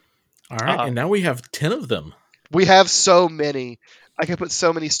 All right, and now we have 10 of them. We have so many. I can put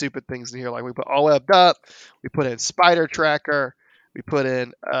so many stupid things in here. Like we put all webbed up. We put in Spider Tracker. We put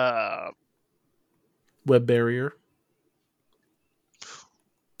in Web barrier.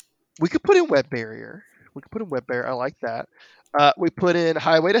 we could put in Web Barrier. I like that. We put in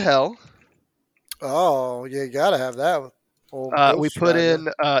Highway to Hell. Oh, you gotta have that. Old We Ghost put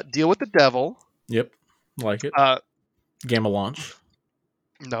Rider. in Deal with the Devil. Yep, like it. Gamma Launch.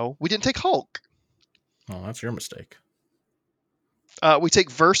 No, we didn't take Hulk. Oh, that's your mistake. We take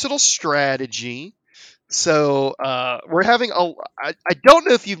Versatile Strategy. So we're having I don't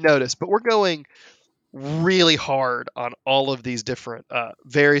know if you've noticed, but we're going really hard on all of these different,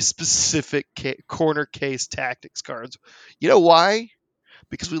 very specific corner case tactics cards. You know why?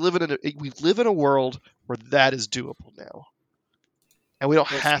 Because we live in a world where that is doable now, and we don't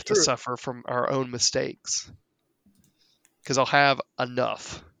That's have to true. suffer from our own mistakes. Because I'll have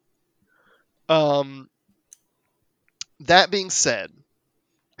enough. That being said,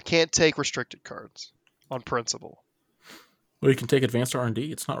 I can't take restricted cards on principle. Well, you can take advanced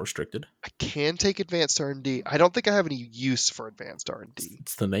R&D. It's not restricted. I can take advanced R&D. I don't think I have any use for advanced R&D.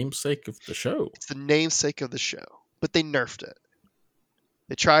 It's the namesake of the show. It's the namesake of the show, but they nerfed it.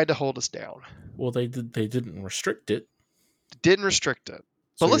 They tried to hold us down. Well, they didn't restrict it. Didn't restrict it.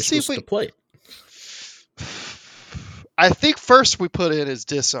 So But let's see if we to play it. I think first we put in is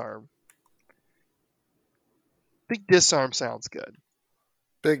Disarm. I think Disarm sounds good.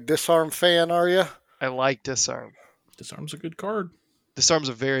 Big Disarm fan, are you? I like Disarm. Disarm's a good card. Disarm's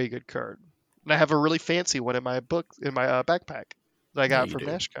a very good card. And I have a really fancy one in my backpack that I got you from do.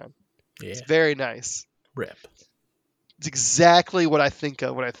 NashCon. Yeah. It's very nice. Rep. It's exactly what I think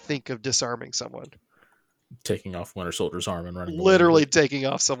of when I think of disarming someone. Taking off Winter Soldier's arm and running away Literally with it. taking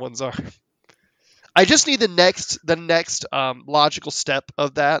off someone's arm. I just need the next logical step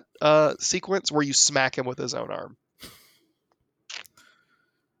of that sequence where you smack him with his own arm.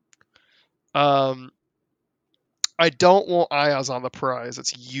 I don't want Ayaz on the prize.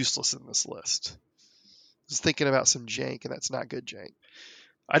 It's useless in this list. Just thinking about some jank, and that's not good jank.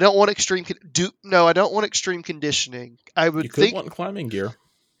 I don't want extreme. I don't want extreme conditioning. I would You could think. want climbing gear.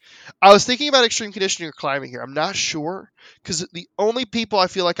 I was thinking about extreme conditioning or climbing here. I'm not sure because the only people I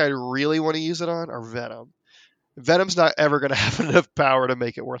feel like I really want to use it on are Venom. Venom's not ever going to have enough power to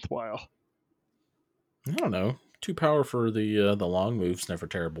make it worthwhile. I don't know. 2 power for the long move's never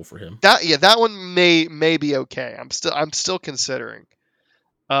terrible for him. That one may be okay. I'm still considering.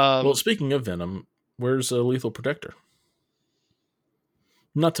 Well, speaking of Venom, where's Lethal Protector?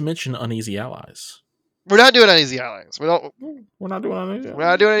 Not to mention Uneasy Allies. We're not doing Uneasy Allies. We're not doing Uneasy Allies. We're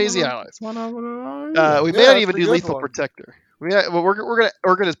not doing Uneasy Allies. Why not? We may Yeah, not that's even a do good Lethal one. Protector.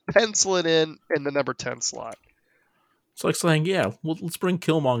 We're gonna pencil it in the number 10 slot. It's like saying, yeah, well, let's bring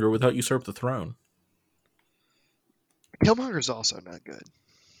Killmonger without usurp the throne. Killmonger's also not good.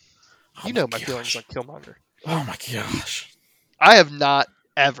 Oh You know my my feelings gosh. on Killmonger. Oh my gosh. I have not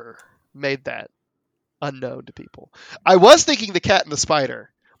ever made that unknown to people. I was thinking the Cat and the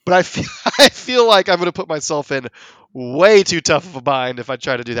Spider, but I feel like I'm going to put myself in way too tough of a bind if I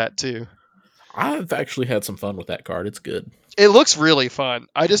try to do that too. I've actually had some fun with that card. It's good. It looks really fun.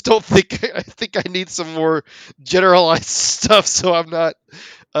 I just don't think I think I need some more generalized stuff so I'm not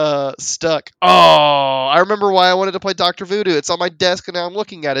stuck. Oh, I remember why I wanted to play Dr. Voodoo. It's on my desk and now I'm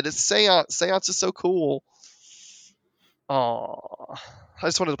looking at it. It's Seance. Seance is so cool. Oh, I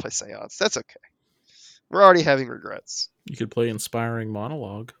just wanted to play Seance. That's okay. We're already having regrets. You could play Inspiring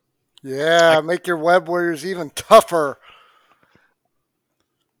Monologue. Yeah, make your web warriors even tougher.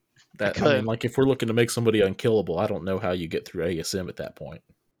 I could. mean, like if we're looking to make somebody unkillable, I don't know how you get through ASM at that point.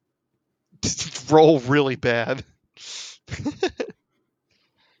 Roll really bad.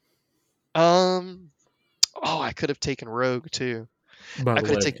 I could have taken Rogue too. By I the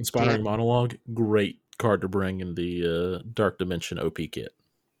could way, take Inspiring Dan. Monologue, great card to bring in the Dark Dimension OP kit.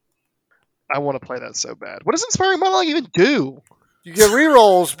 I want to play that so bad. What does Inspiring Monologue even do? You get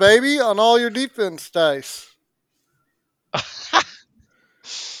rerolls, baby, on all your defense dice.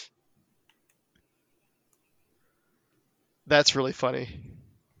 That's really funny.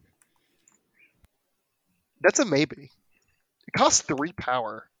 That's a maybe. It costs 3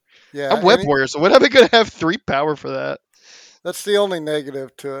 power. Yeah, I'm Web any- Warrior, so when am I going to have 3 power for that? That's the only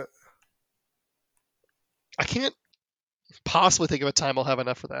negative to it. I can't possibly think of a time I'll have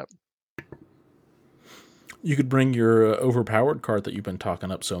enough for that. You could bring your overpowered card that you've been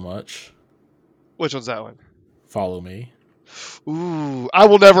talking up so much. Which one's that one? Follow Me. Ooh, I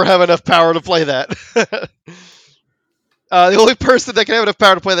will never have enough power to play that. The only person that can have enough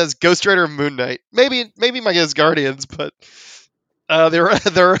power to play that is Ghost Rider and Moon Knight. Maybe my Guardians, but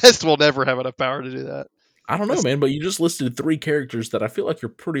the rest will never have enough power to do that. I don't know, man, but you just listed 3 characters that I feel like you're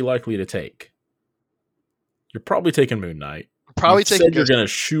pretty likely to take. You're probably taking Moon Knight. Probably you take said you're going to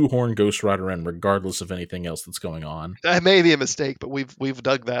shoehorn Ghost Rider in regardless of anything else that's going on. That may be a mistake, but we've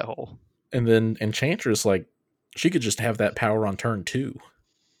dug that hole. And then Enchantress, like, she could just have that power on turn 2.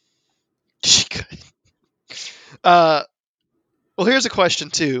 She could. Well, here's a question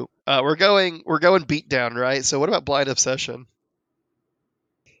too. We're going beatdown, right? So what about Blind Obsession?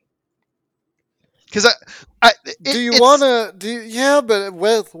 Because but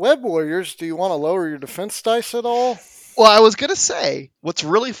with Web Warriors, do you want to lower your defense dice at all? Well, I was gonna say, what's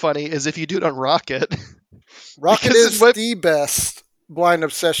really funny is if you do it on Rocket. Rocket is the best Blind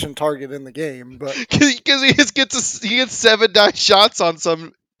Obsession target in the game, but because he gets 7 die shots on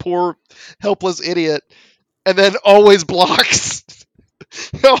some poor helpless idiot, and then always blocks.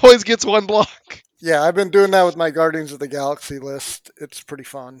 He always gets 1 block. Yeah, I've been doing that with my Guardians of the Galaxy list. It's pretty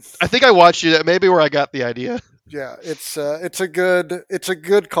fun. I think I watched you. That maybe where I got the idea. Yeah, it's a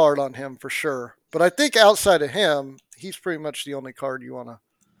good card on him for sure. But I think outside of him, he's pretty much the only card you want to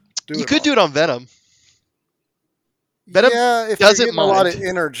do. You could do it on Venom. Venom if doesn't you're getting a lot of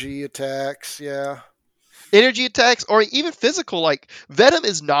energy attacks, energy attacks, or even physical. Like Venom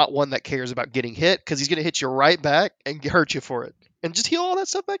is not one that cares about getting hit because he's going to hit you right back and hurt you for it, and just heal all that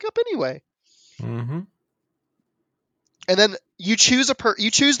stuff back up anyway. Mm-hmm. And then you choose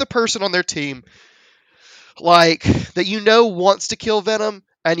the person on their team, like that wants to kill Venom,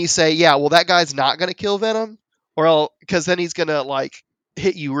 and you say, yeah, well that guy's not going to kill Venom, because then he's going to like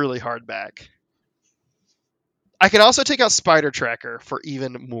hit you really hard back. I can also take out Spider Tracker for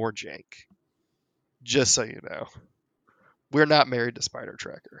even more jank. Just so you know. We're not married to Spider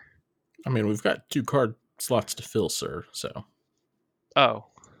Tracker. I mean, we've got 2 card slots to fill, sir, so. Oh.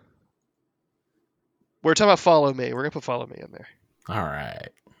 We're talking about Follow Me. We're going to put Follow Me in there. All right.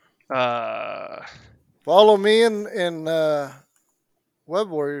 Follow Me in Web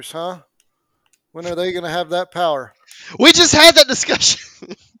Warriors, huh? When are they going to have that power? We just had that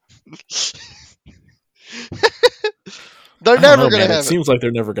discussion. They're never going to have it. It seems like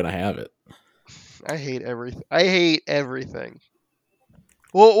they're never going to have it. I hate everything.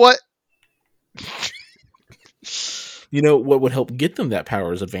 Well, what? You know, what would help get them that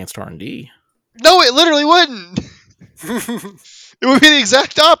power is advanced R&D. No, it literally wouldn't. It would be the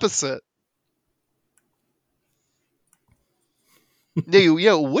exact opposite. No,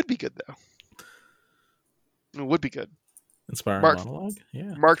 it would be good, though. It would be good. Inspiring monologue?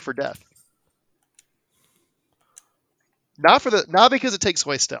 Yeah. Marked for death. Not because it takes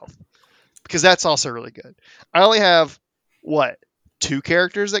away stealth. Because that's also really good. I only have, 2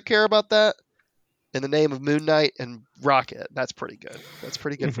 characters that care about that? In the name of Moon Knight and Rocket. That's pretty good. That's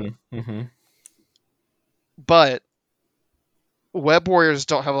pretty good for me. Mm-hmm. But Web Warriors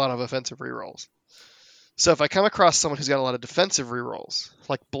don't have a lot of offensive rerolls. So if I come across someone who's got a lot of defensive rerolls,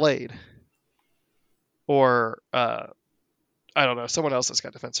 like Blade, or I don't know, someone else that's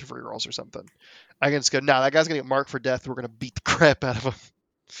got defensive rerolls or something, I can just go, nah, that guy's going to get marked for death. We're going to beat the crap out of him.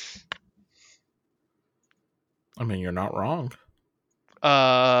 I mean, you're not wrong.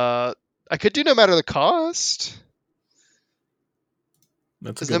 I could do No Matter the Cost.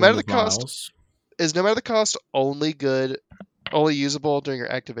 That's Is No Matter the Cost only usable during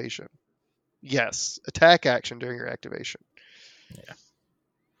your activation? Yes. Attack action during your activation. Yeah.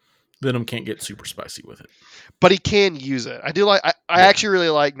 Venom can't get super spicy with it. But he can use it. I actually really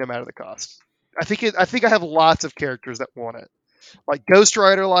like No Matter the Cost. I think I have lots of characters that want it. Like Ghost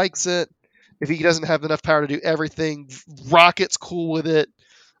Rider likes it. If he doesn't have enough power to do everything, Rocket's cool with it.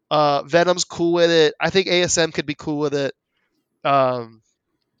 Venom's cool with it. I think ASM could be cool with it.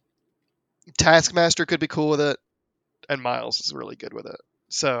 Taskmaster could be cool with it. And Miles is really good with it.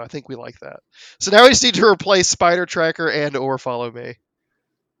 So I think we like that. So now we just need to replace Spider Tracker and or Follow Me.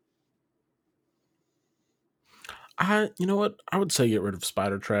 You know what? I would say get rid of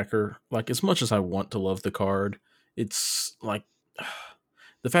Spider Tracker. Like, as much as I want to love the card, it's like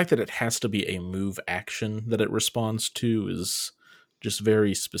the fact that it has to be a move action that it responds to is just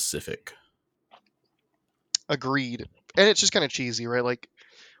very specific. Agreed. And it's just kind of cheesy, right? Like,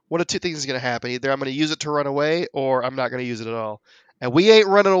 one of 2 things is going to happen. Either I'm going to use it to run away, or I'm not going to use it at all. And we ain't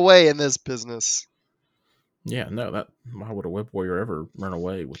running away in this business. Yeah, no. Why would a Web Warrior ever run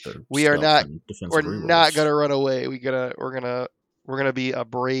away with their? We're not going to run away. We're gonna be a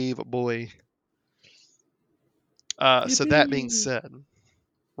brave boy. So that being said,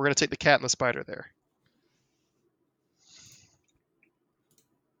 we're gonna take the cat and the spider there.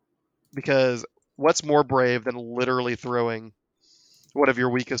 Because what's more brave than literally throwing one of your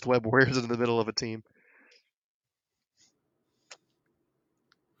weakest Web Warriors into the middle of a team?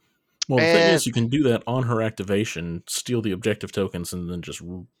 Well, the thing is, you can do that on her activation, steal the objective tokens, and then just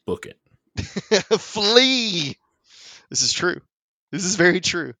book it. Flee! This is true. This is very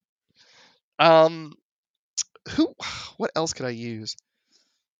true. What else could I use?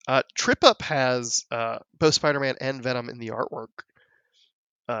 Trip Up has both Spider-Man and Venom in the artwork.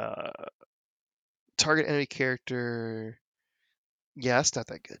 Target enemy character. Yeah, that's not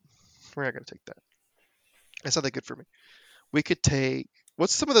that good. We're not going to take that. That's not that good for me. We could take...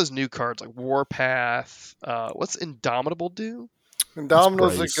 What's some of those new cards? Like Warpath. What's Indomitable do?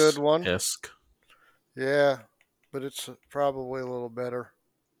 Indomitable's a good one. Esk. Yeah, but it's probably a little better.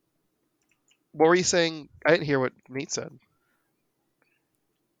 What were you saying? I didn't hear what Nate said.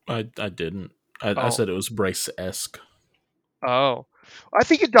 I didn't. I said it was Brace-esque. Oh. I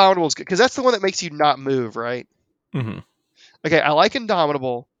think Indomitable is good, because that's the one that makes you not move, right? Mm-hmm. Okay, I like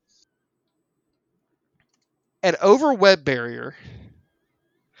Indomitable. And over Web Barrier...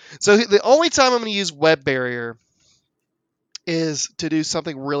 So the only time I'm going to use Web Barrier is to do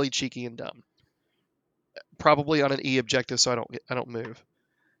something really cheeky and dumb. Probably on an E objective, so I don't move.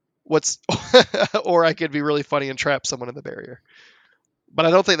 Or I could be really funny and trap someone in the barrier. But I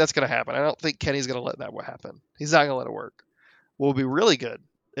don't think that's going to happen. I don't think Kenny's going to let that happen. He's not going to let it work. What will be really good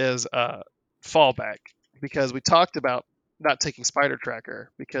is Fallback, because we talked about not taking Spider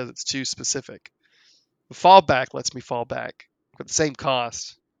Tracker because it's too specific. The Fallback lets me fall back for the same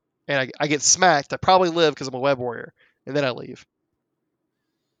cost. And I get smacked. I probably live because I'm a Web Warrior. And then I leave.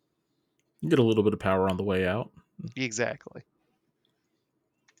 You get a little bit of power on the way out. Exactly.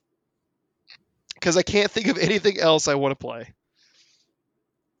 Because I can't think of anything else I want to play.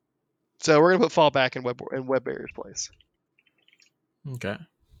 So we're going to put Fallback in Web Barrier's place. Okay.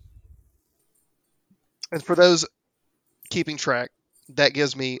 And for those keeping track, that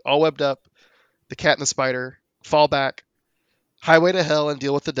gives me All Webbed Up, The Cat and the Spider, Fallback, Highway to Hell and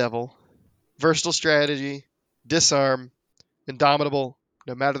Deal with the Devil, Versatile Strategy, Disarm, Indomitable,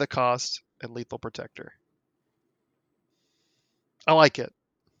 No Matter the Cost, and Lethal Protector. I like it.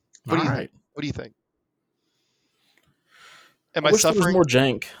 What do you think? Am I wish suffering? there was more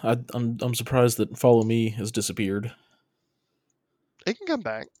jank. I'm surprised that Follow Me has disappeared. It can come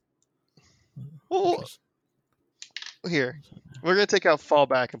back. Well, here. We're going to take out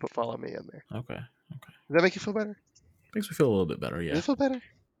Fallback and put Follow Me in there. Okay. Does that make you feel better? Makes me feel a little bit better, yeah. Does it feel better?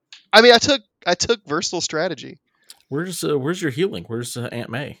 I mean, I took Versatile Strategy. Where's your healing? Where's Aunt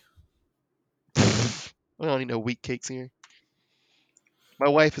May? I don't need no wheat cakes here. My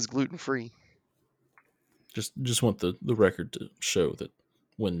wife is gluten-free. Just want the record to show that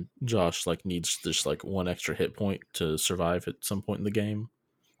when Josh needs just one extra hit point to survive at some point in the game.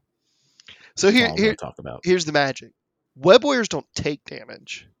 So here's the magic. Web Warriors don't take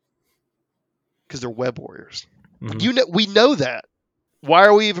damage because they're Web Warriors. Mm-hmm. We know that. Why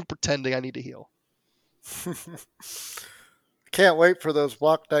are we even pretending I need to heal? Can't wait for those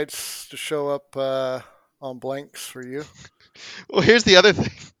block knights to show up on blanks for you. Well, here's the other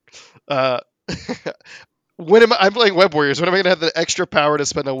thing. I'm playing Web Warriors. When am I going to have the extra power to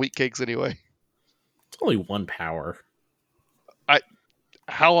spend on wheat cakes anyway? It's only one power.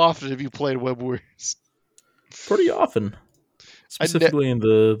 How often have you played Web Warriors? Pretty often. Specifically in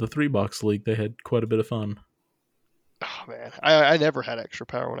the 3-box league, they had quite a bit of fun. Oh, man. I never had extra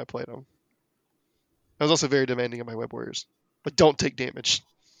power when I played them. I was also very demanding of my Web Warriors. But don't take damage.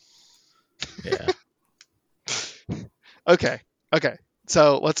 Yeah. Okay.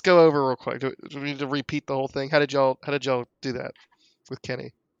 So let's go over real quick. Do we need to repeat the whole thing? How did y'all do that with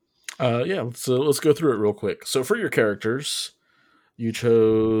Kenny? Yeah, let's go through it real quick. So for your characters, you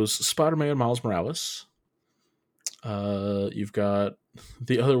chose Spider-Man Miles Morales. You've got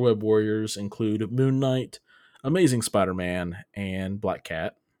the other Web Warriors include Moon Knight, Amazing Spider-Man, and Black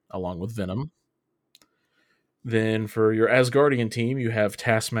Cat, along with Venom. Then for your Asgardian team, you have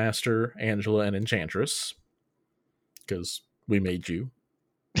Taskmaster, Angela, and Enchantress. Because we made you.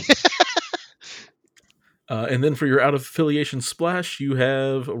 And then for your out-of-affiliation splash, you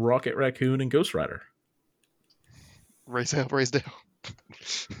have Rocket Raccoon and Ghost Rider. Raise Dale.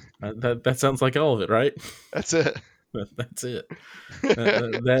 That sounds like all of it, right? That's it. That's it.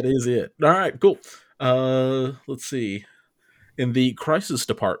 That is it. All right, cool. Let's see. In the Crisis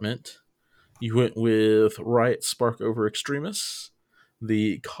department, you went with Riot Spark over Extremis,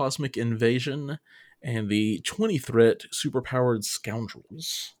 the Cosmic Invasion, and the 20-threat Superpowered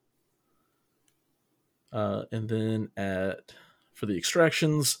Scoundrels. And then for the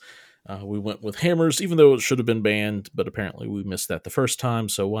extractions, we went with Hammers, even though it should have been banned, but apparently we missed that the first time,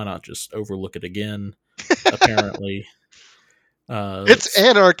 so why not just overlook it again? Apparently. It's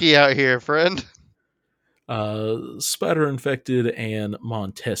anarchy out here, friend. Spider Infected and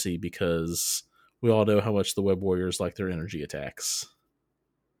Montesi, because we all know how much the Web Warriors like their energy attacks.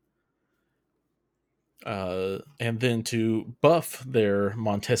 And then to buff their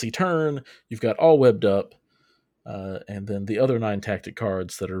Montesi turn, you've got All Webbed Up. And then the other 9 tactic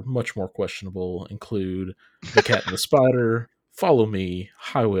cards that are much more questionable include The Cat and the Spider, Follow Me,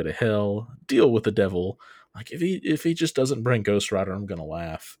 Highway to Hell, Deal with the Devil. Like if he just doesn't bring Ghost Rider, I'm gonna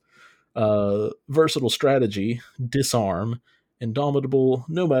laugh. Versatile Strategy, Disarm, Indomitable,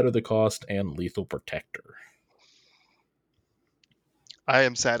 No Matter the Cost, and Lethal Protector. I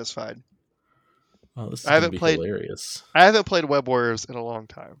am satisfied. Oh, this is gonna be hilarious. I haven't played Web Warriors in a long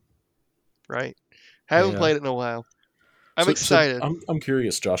time. Right? Haven't played it in a while. I'm excited. So I'm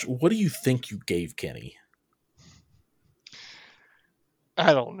curious, Josh. What do you think you gave Kenny?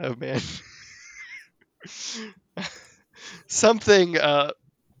 I don't know, man. Something. I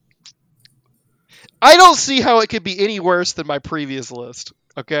don't see how it could be any worse than my previous list.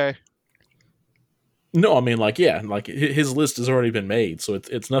 Okay. No, I mean, his list has already been made, so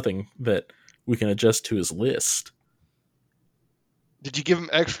it's nothing that we can adjust to his list. Did you give him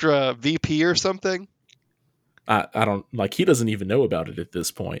extra VP or something? I don't he doesn't even know about it at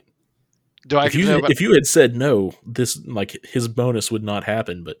this point. If you had said no, this his bonus would not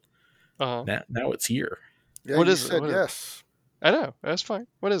happen, but now it's here. Yeah, what you is said it? yes. I know, that's fine.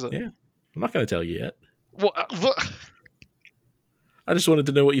 What is it? Yeah, I'm not going to tell you yet. Well, I just wanted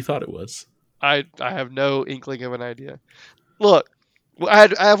to know what you thought it was. I have no inkling of an idea. Look, I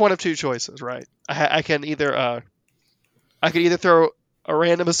have one of two choices, right? I can either throw a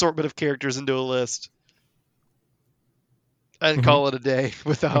random assortment of characters into a list and call it a day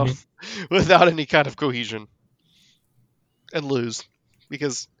without any kind of cohesion and lose,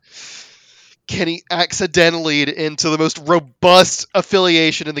 because Kenny accidentally into the most robust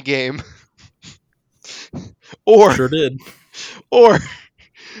affiliation in the game. Or sure did. Or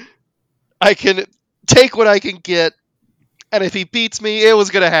I can take what I can get, and if he beats me, it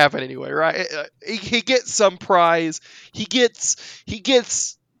was going to happen anyway, right? He gets some prize. He gets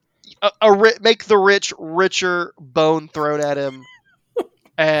make the rich richer bone thrown at him,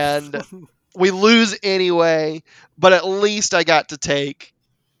 and we lose anyway. But at least I got to take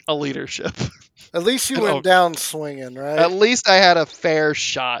a leadership. At least you went down swinging, right? At least I had a fair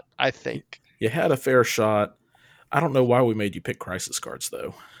shot, I think. You had a fair shot. I don't know why we made you pick crisis cards,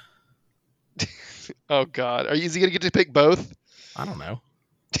 though. Oh, God. Is he going to get to pick both? I don't know.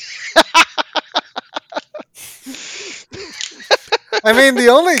 I mean, the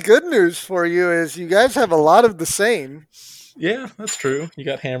only good news for you is you guys have a lot of the same. Yeah, that's true. You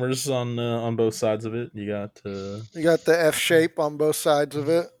got hammers on both sides of it. You got the F shape on both sides of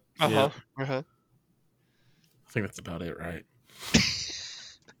it. Yeah. I think that's about it, right?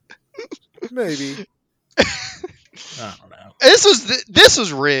 Maybe. I don't know. This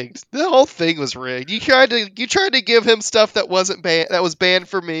was rigged. The whole thing was rigged. You tried to give him stuff that wasn't banned, that was banned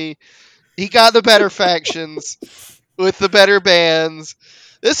for me. He got the better factions with the better bands.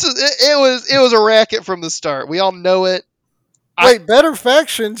 It was a racket from the start. We all know it. Wait, better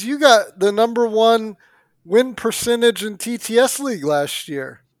factions? You got the #1 win percentage in TTS League last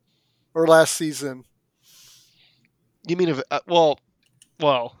year or last season. You mean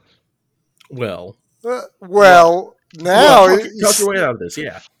Well, now talk your way out of this,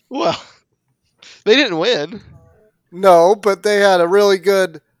 yeah. Well, they didn't win. No, but they had a really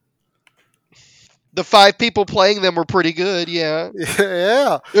good. The 5 people playing them were pretty good, yeah.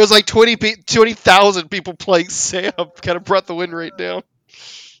 Yeah. There was like 20,000 people playing Sam. Kind of brought the win rate down.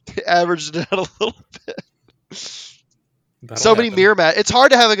 Averaged it out a little bit. So many mirror match. It's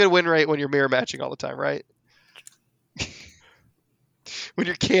hard to have a good win rate when you're mirror matching all the time, right? When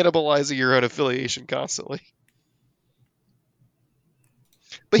you're cannibalizing your own affiliation constantly.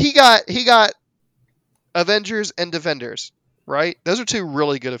 But he got Avengers and Defenders, right? Those are 2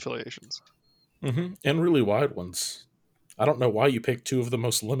 really good affiliations. Mm-hmm. And really wide ones. I don't know why you picked 2 of the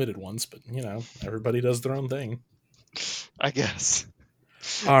most limited ones, but everybody does their own thing. I guess.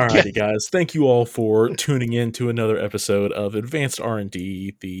 Alrighty, guys. Thank you all for tuning in to another episode of Advanced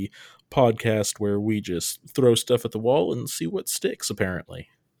R&D, the podcast where we just throw stuff at the wall and see what sticks, apparently.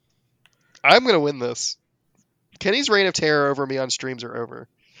 I'm going to win this. Kenny's reign of terror over me on streams are over.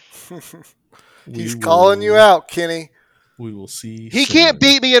 He's calling you out, Kenny. We will see. He can't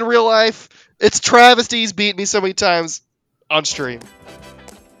beat me in real life. It's travesties beat me so many times on stream.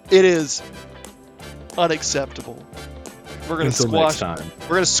 It is unacceptable. We're gonna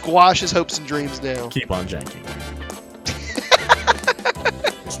squash his hopes and dreams now. Keep on janking.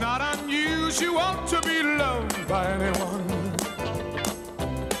 It's not unusual to be loved by anyone.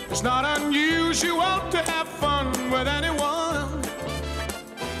 It's not unusual to have fun with anyone.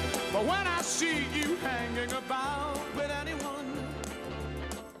 But when I see you hanging about with anyone,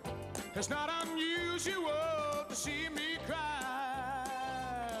 it's not unusual. unusual to see me